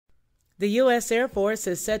The U.S. Air Force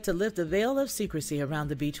is set to lift the veil of secrecy around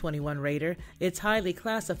the B-21 Raider, its highly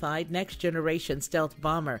classified next-generation stealth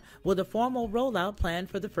bomber, with a formal rollout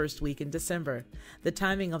planned for the first week in December. The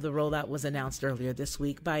timing of the rollout was announced earlier this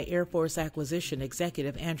week by Air Force Acquisition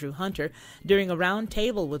Executive Andrew Hunter during a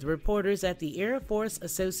roundtable with reporters at the Air Force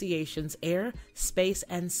Association's Air, Space,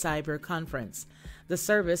 and Cyber Conference. The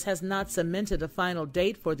service has not cemented a final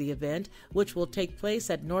date for the event, which will take place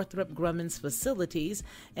at Northrop Grumman's facilities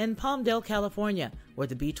in Palmdale, California, where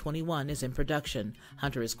the B-21 is in production.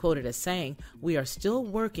 Hunter is quoted as saying, "We are still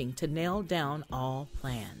working to nail down all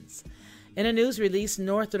plans." In a news release,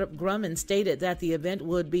 Northrop Grumman stated that the event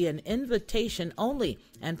would be an invitation only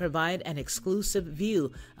and provide an exclusive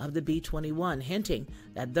view of the B-21, hinting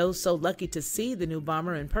that those so lucky to see the new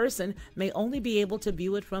bomber in person may only be able to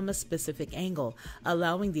view it from a specific angle,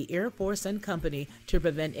 allowing the Air Force and company to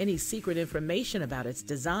prevent any secret information about its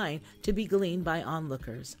design to be gleaned by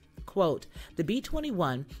onlookers. Quote, "The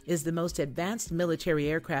B-21 is the most advanced military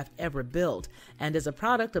aircraft ever built and is a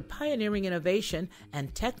product of pioneering innovation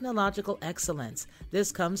and technological excellence."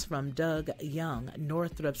 This comes from Doug Young,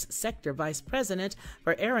 Northrop's Sector Vice President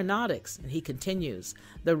for Aeronautics, and he continues,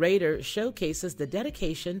 "The Raider showcases the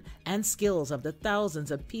dedication and skills of the thousands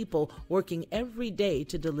of people working every day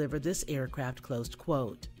to deliver this aircraft," closed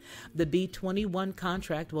quote. The B-21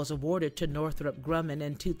 contract was awarded to Northrop Grumman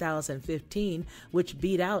in 2015, which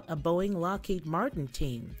beat out a Boeing Lockheed Martin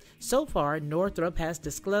team. So far, Northrop has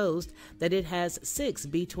disclosed that it has 6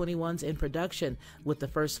 B-21s in production, with the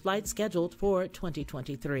first flight scheduled for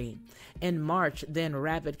 2023. In March, then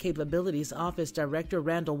Rapid Capabilities Office Director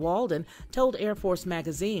Randall Walden told Air Force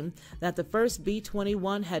Magazine that the first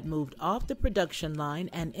B-21 had moved off the production line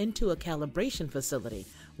and into a calibration facility,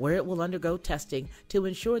 where it will undergo testing to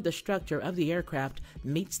ensure the structure of the aircraft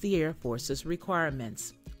meets the Air Force's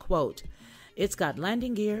requirements. Quote, "It's got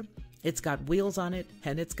landing gear, it's got wheels on it,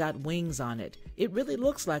 and it's got wings on it. It really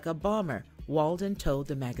looks like a bomber," Walden told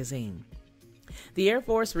the magazine. The Air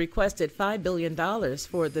Force requested $5 billion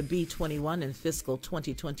for the B-21 in fiscal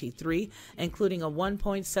 2023, including a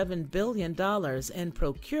 $1.7 billion in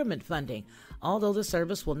procurement funding, although the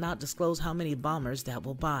service will not disclose how many bombers that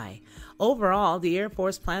will buy. Overall, the Air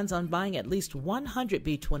Force plans on buying at least 100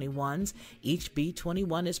 B-21s. Each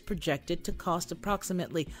B-21 is projected to cost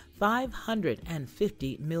approximately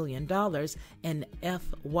 $550 million in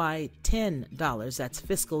FY10 dollars. That's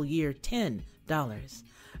fiscal year 10 dollars.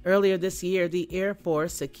 Earlier this year, the Air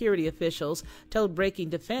Force security officials told Breaking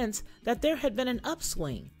Defense that there had been an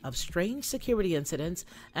upswing of strange security incidents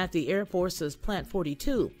at the Air Force's Plant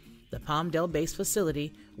 42, the Palmdale-based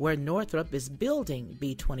facility where Northrop is building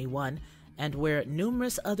B-21 and where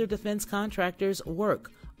numerous other defense contractors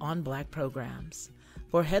work on black programs.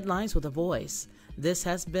 For Headlines with a Voice, this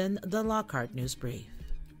has been the Lockhart News Brief.